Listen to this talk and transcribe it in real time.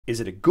Is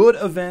it a good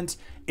event?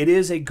 It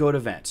is a good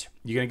event.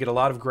 You're going to get a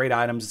lot of great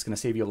items. It's going to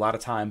save you a lot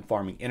of time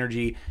farming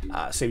energy,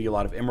 save you a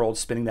lot of emeralds,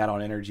 spending that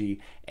on energy,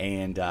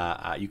 and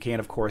you can,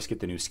 of course, get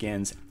the new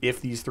skins.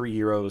 If these 3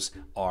 heroes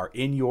are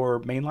in your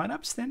main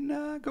lineups,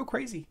 then go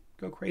crazy.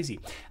 Go crazy.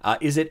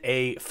 Is it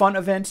a fun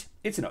event?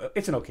 It's an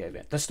okay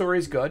event. The story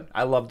is good.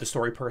 I love the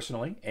story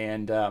personally,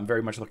 and I'm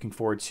very much looking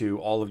forward to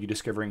all of you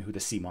discovering who the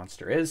sea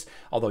monster is,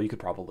 although you could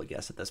probably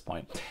guess at this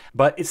point.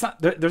 But it's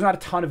not. There's not a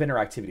ton of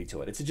interactivity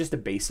to it. It's just a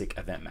basic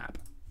event map.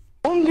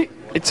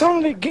 It's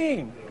only a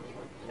game.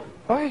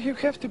 Why you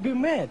have to be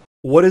mad?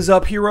 What is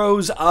up,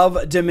 heroes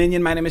of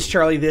Dominion? My name is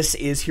Charlie. This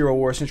is Hero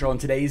War Central. In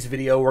today's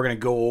video, we're going to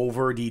go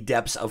over the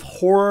depths of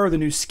horror, the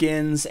new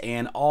skins,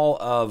 and all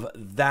of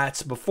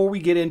that. Before we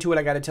get into it,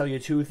 I got to tell you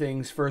 2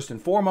 things. First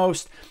and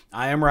foremost,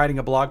 I am writing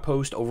a blog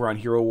post over on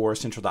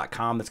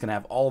HeroWarCentral.com that's going to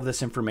have all of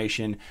this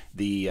information,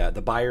 the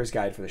buyer's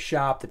guide for the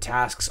shop, the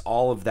tasks,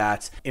 all of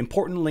that.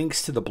 Important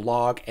links to the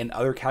blog and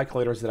other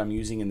calculators that I'm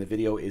using in the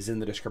video is in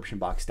the description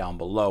box down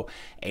below.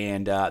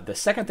 And the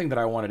second thing that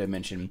I wanted to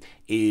mention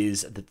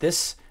is that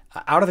this...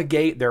 out of the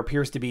gate, there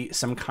appears to be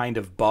some kind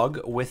of bug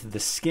with the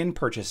skin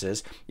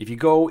purchases. If you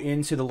go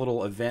into the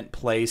little event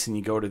place and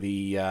you go to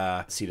the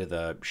to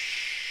the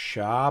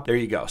shop, there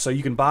you go. So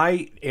you can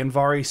buy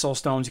Andvari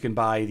Soulstones, you can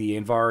buy the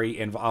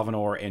Andvari and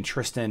Alvanor and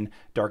Tristan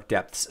Dark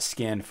Depths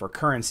skin for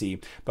currency.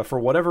 But for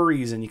whatever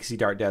reason, you can see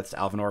Dark Depths,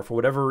 Alvanor, for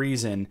whatever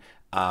reason,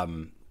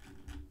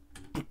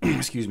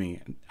 excuse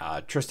me,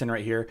 Tristan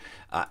right here,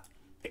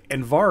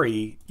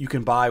 Andvari you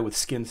can buy with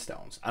skin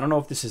stones. I don't know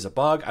if this is a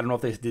bug. I don't know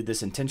if they did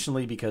this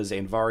intentionally because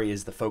Andvari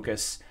is the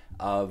focus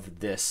of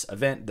this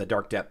event, the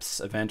Dark Depths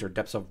event or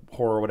Depths of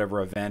Horror,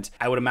 whatever event.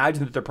 I would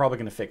imagine that they're probably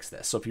going to fix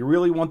this. So if you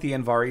really want the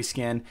Andvari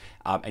skin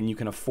and you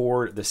can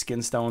afford the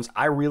skin stones,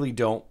 I really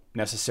don't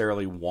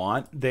necessarily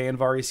want the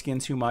Andvari skin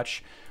too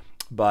much,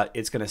 but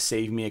it's going to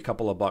save me a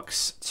couple of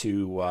bucks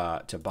to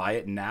buy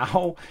it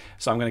now.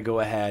 So I'm going to go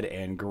ahead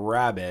and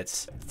grab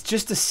it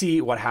just to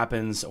see what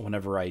happens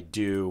whenever I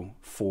do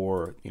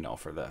for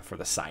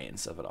the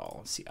science of it all.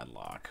 Let's see,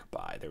 unlock,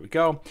 buy. There we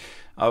go.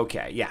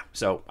 Okay, yeah,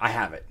 so I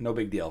have it. No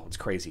big deal. It's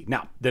crazy.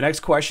 Now, the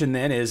next question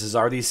then is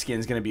are these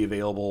skins going to be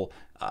available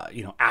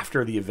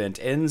after the event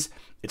ends?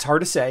 It's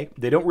hard to say.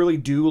 They don't really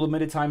do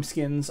limited time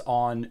skins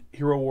on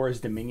Hero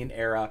Wars Dominion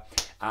era,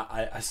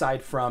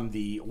 aside from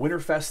the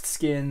Winterfest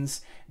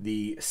skins,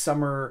 the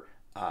summer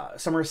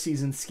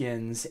season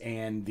skins,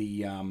 and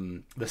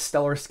the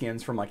stellar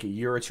skins from like a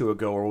year or 2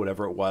 ago or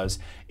whatever it was.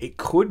 It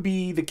could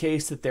be the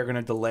case that they're going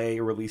to delay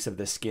release of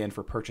this skin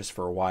for purchase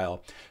for a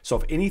while. So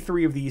if any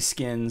 3 of these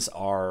skins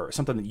are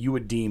something that you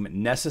would deem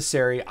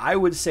necessary, I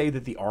would say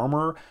that the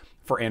armor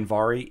for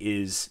Andvari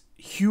is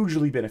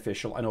hugely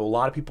beneficial. I know a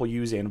lot of people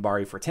use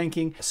Andvari for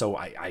tanking, so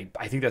I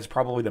think that's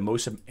probably the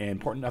most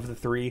important of the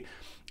 3.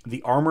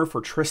 The armor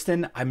for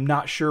Tristan, I'm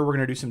not sure. We're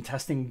going to do some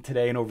testing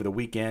today and over the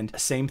weekend.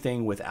 Same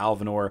thing with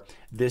Alvanor.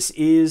 This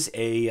is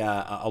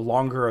a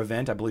longer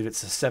event. I believe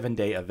it's a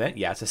 7-day event.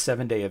 Yeah, it's a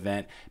 7-day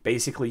event.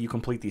 Basically, you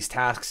complete these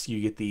tasks.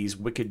 You get these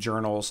wicked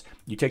journals.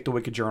 You take the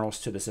wicked journals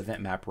to this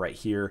event map right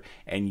here,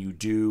 and you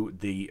do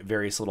the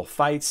various little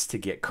fights to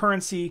get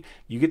currency.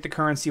 You get the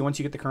currency. Once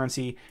you get the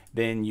currency,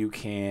 then you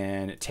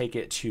can take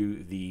it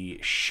to the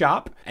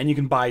shop, and you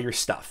can buy your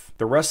stuff.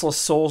 The Restless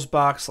Souls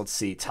box, let's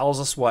see, tells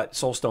us what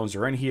soul stones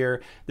are in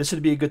here. This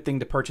would be a good thing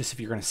to purchase if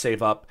you're going to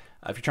save up.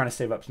 If you're trying to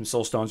save up some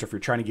soul stones, or if you're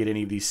trying to get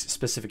any of these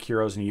specific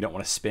heroes and you don't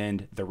want to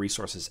spend the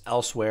resources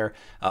elsewhere.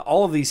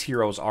 All of these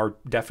heroes are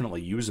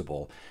definitely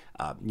usable.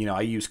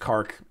 I use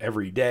Kark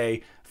every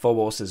day.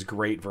 Phobos is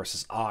great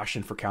versus Osh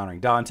and for countering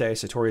Dante.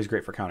 Satori is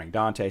great for countering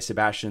Dante.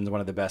 Sebastian's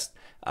one of the best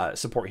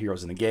support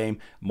heroes in the game.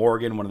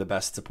 Morgan, one of the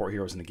best support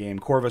heroes in the game.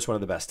 Corvus, one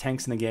of the best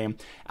tanks in the game.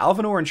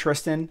 Alvanor and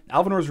Tristan.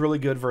 Alvanor is really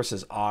good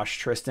versus Osh.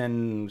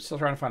 Tristan, still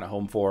trying to find a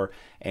home for.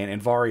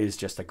 And Andvari is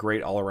just a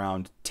great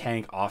all-around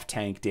tank,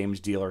 off-tank,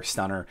 damage dealer,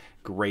 stunner.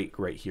 Great,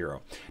 great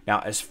hero. Now,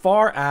 as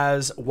far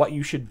as what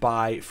you should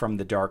buy from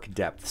the Dark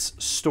Depths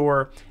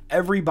store,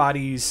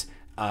 everybody's...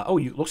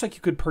 looks like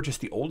you could purchase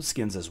the old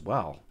skins as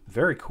well.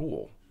 Very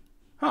cool.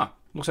 Huh.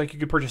 Looks like you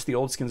could purchase the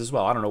old skins as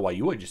well. I don't know why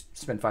you would just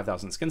spend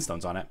 5,000 skin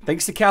stones on it.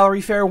 Thanks to Calorie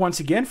Fair once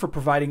again for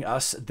providing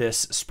us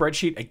this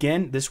spreadsheet.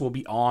 Again, this will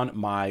be on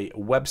my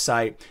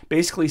website.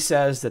 Basically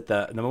says that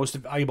the most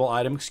valuable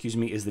item,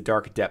 is the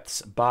Dark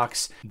Depths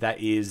box. That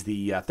is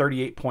the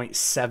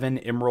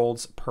 38.7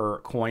 emeralds per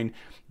coin.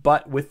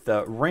 But with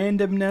the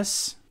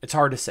randomness, it's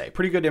hard to say.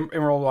 Pretty good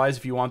emerald-wise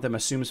if you want them.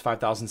 Assumes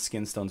 5,000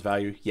 skin stones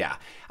value. Yeah,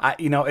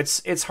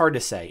 it's hard to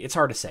say. It's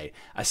hard to say.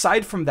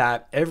 Aside from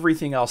that,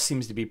 everything else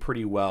seems to be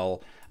pretty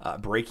well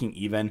breaking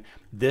even.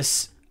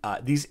 These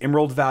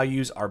emerald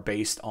values are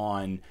based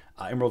on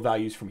emerald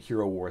values from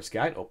Hero Wars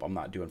Guide. Oh, I'm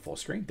not doing full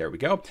screen. There we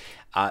go.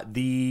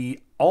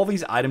 All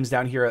these items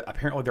down here,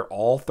 apparently they're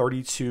all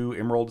 32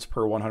 emeralds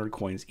per 100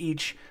 coins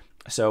each.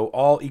 So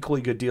all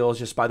equally good deals,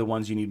 just buy the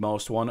ones you need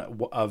most. One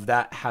of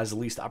that has the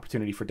least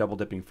opportunity for double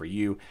dipping for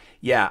you.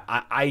 Yeah,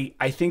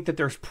 I think that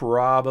there's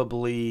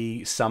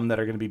probably some that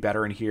are going to be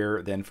better in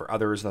here than for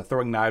others. The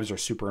throwing knives are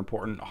super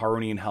important.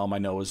 Harunian Helm I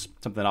know is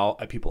something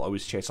people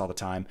always chase all the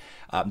time.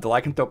 The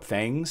Lycanthrope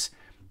Fangs,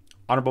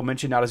 honorable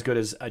mention, not as good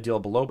as a deal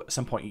below, but at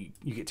some point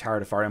you get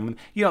tired of firing them.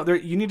 You know,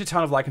 you need a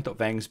ton of Lycanthrope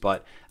Fangs,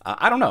 but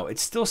I don't know. It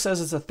still says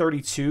it's a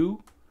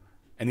 32.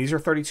 And these are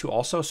 32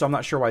 also, so I'm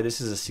not sure why this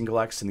is a single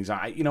X and these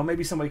aren't. You know,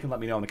 maybe somebody can let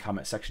me know in the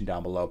comment section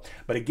down below.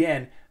 But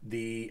again,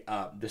 the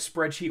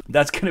spreadsheet,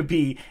 that's going to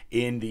be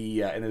in the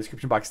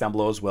description box down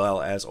below, as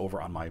well as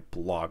over on my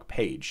blog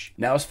page.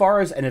 Now, as far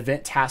as an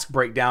event task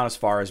breakdown, as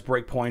far as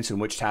breakpoints and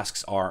which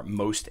tasks are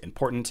most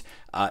important,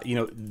 you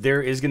know,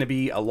 there is going to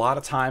be a lot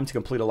of time to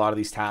complete a lot of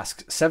these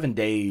tasks. 7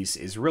 days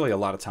is really a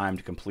lot of time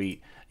to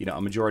complete, you know,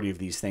 a majority of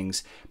these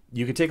things.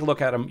 You can take a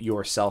look at them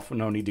yourself.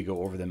 No need to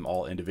go over them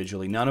all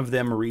individually. None of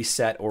them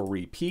reset or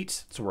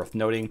repeat. It's worth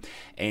noting.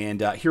 And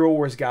Hero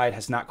Wars Guide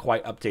has not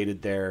quite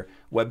updated their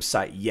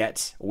website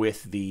yet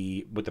with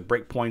the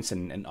breakpoints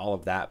and all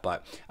of that.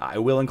 But I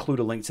will include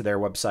a link to their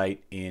website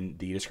in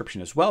the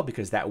description as well,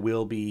 because that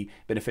will be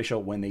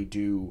beneficial when they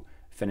do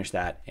finish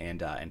that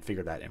and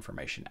figure that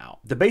information out.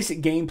 The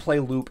basic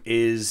gameplay loop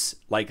is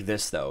like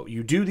this, though.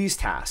 You do these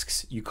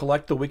tasks, you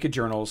collect the Wicked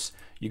Journals,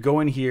 you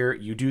go in here,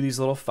 you do these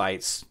little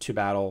fights to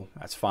battle,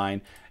 that's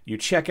fine. You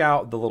check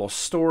out the little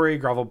story,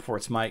 grovel before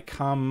its might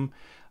come,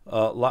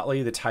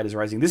 Lotley, the tide is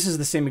rising. This is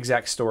the same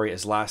exact story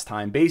as last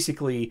time.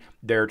 Basically,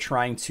 they're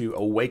trying to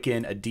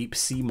awaken a deep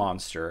sea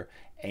monster,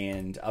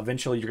 and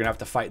eventually you're gonna have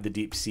to fight the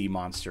deep sea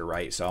monster,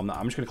 right? So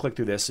I'm just gonna click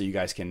through this so you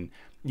guys can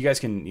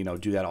you know,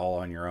 do that all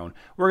on your own.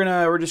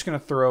 We're just gonna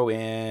throw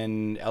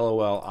in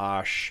LOL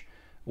Osh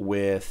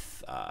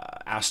with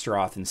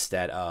Astaroth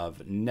instead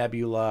of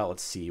Nebula.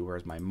 Let's see,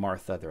 where's my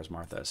Martha? There's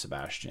Martha.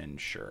 Sebastian,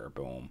 sure,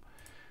 boom.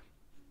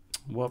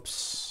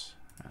 Whoops,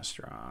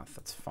 Astaroth,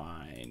 that's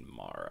fine.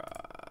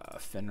 Mara,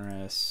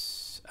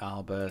 Fenris,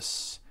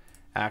 Albus,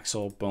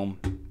 Axel, boom.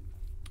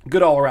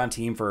 Good all-around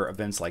team for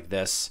events like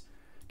this.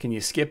 Can you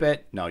skip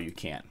it? No, you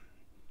can't.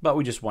 But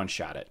we just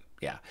one-shot it.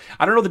 Yeah.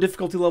 I don't know the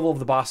difficulty level of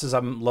the bosses.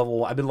 I've been level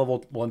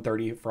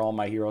 130 for all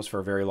my heroes for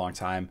a very long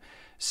time.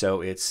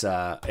 So it's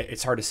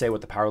hard to say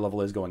what the power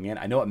level is going in.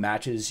 I know it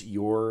matches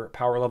your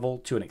power level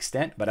to an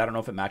extent, but I don't know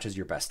if it matches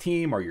your best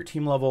team or your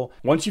team level.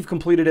 Once you've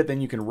completed it,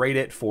 then you can rate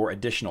it for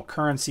additional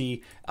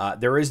currency.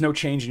 There is no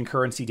change in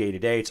currency day to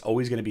day. It's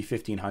always going to be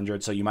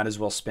 1,500, so you might as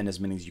well spend as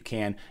many as you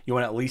can. You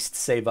want to at least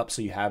save up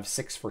so you have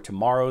 6 for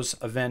tomorrow's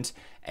event,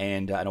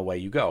 and away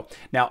you go.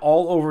 Now,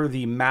 all over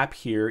the map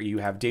here, you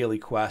have daily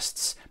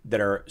quests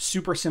that are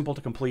super simple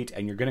to complete,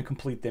 and you're going to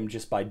complete them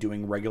just by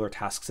doing regular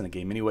tasks in the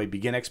game anyway.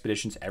 Begin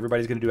expeditions.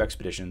 Everybody's going to do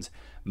expeditions.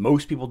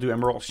 Most people do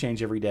Emerald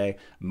Exchange every day.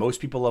 Most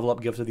people level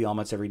up Gifts of the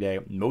Elements every day.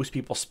 Most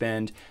people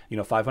spend, you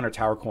know, 500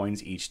 tower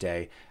coins each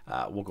day.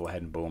 We'll go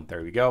ahead and boom,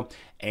 there we go.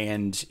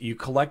 And you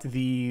collect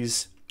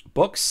these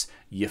books,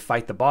 you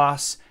fight the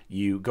boss,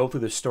 you go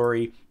through the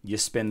story, you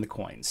spend the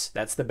coins.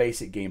 That's the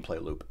basic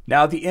gameplay loop.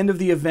 Now, at the end of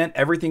the event,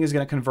 everything is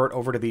going to convert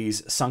over to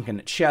these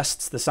sunken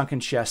chests. The sunken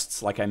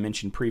chests, like I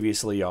mentioned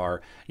previously,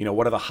 are, you know,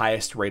 what are the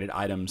highest rated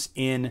items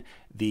in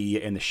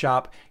the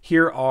shop.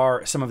 Here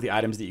are some of the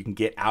items that you can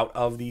get out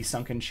of the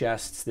sunken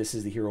chests. This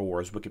is the Hero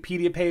Wars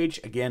Wikipedia page,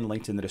 again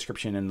linked in the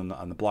description and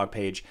on the blog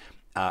page.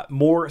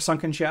 More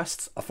sunken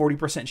chests, a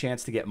 40%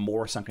 chance to get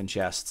more sunken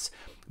chests.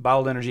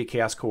 Bottled energy,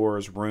 chaos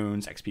cores,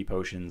 runes, XP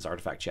potions,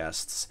 artifact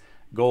chests,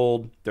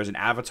 gold. There's an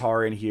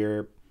avatar in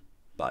here,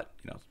 but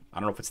you know, I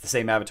don't know if it's the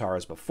same avatar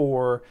as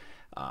before.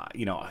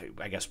 You know,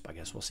 I guess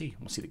we'll see.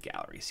 We'll see the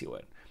gallery, see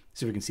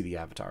if we can see the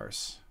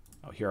avatars.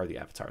 Oh, here are the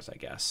avatars, I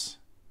guess.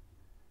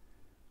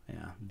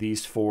 Yeah,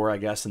 these 4, I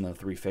guess, and the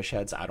 3 fish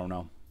heads. I don't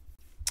know.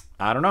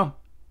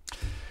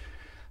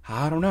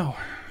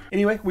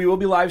 Anyway, we will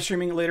be live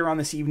streaming later on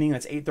this evening.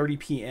 That's 8:30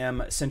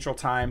 p.m. Central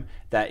Time.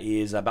 That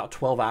is about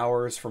 12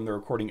 hours from the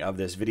recording of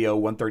this video,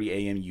 1:30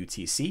 a.m.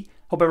 UTC.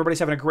 Hope everybody's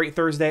having a great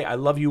Thursday. I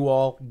love you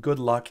all. Good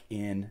luck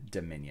in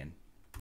Dominion.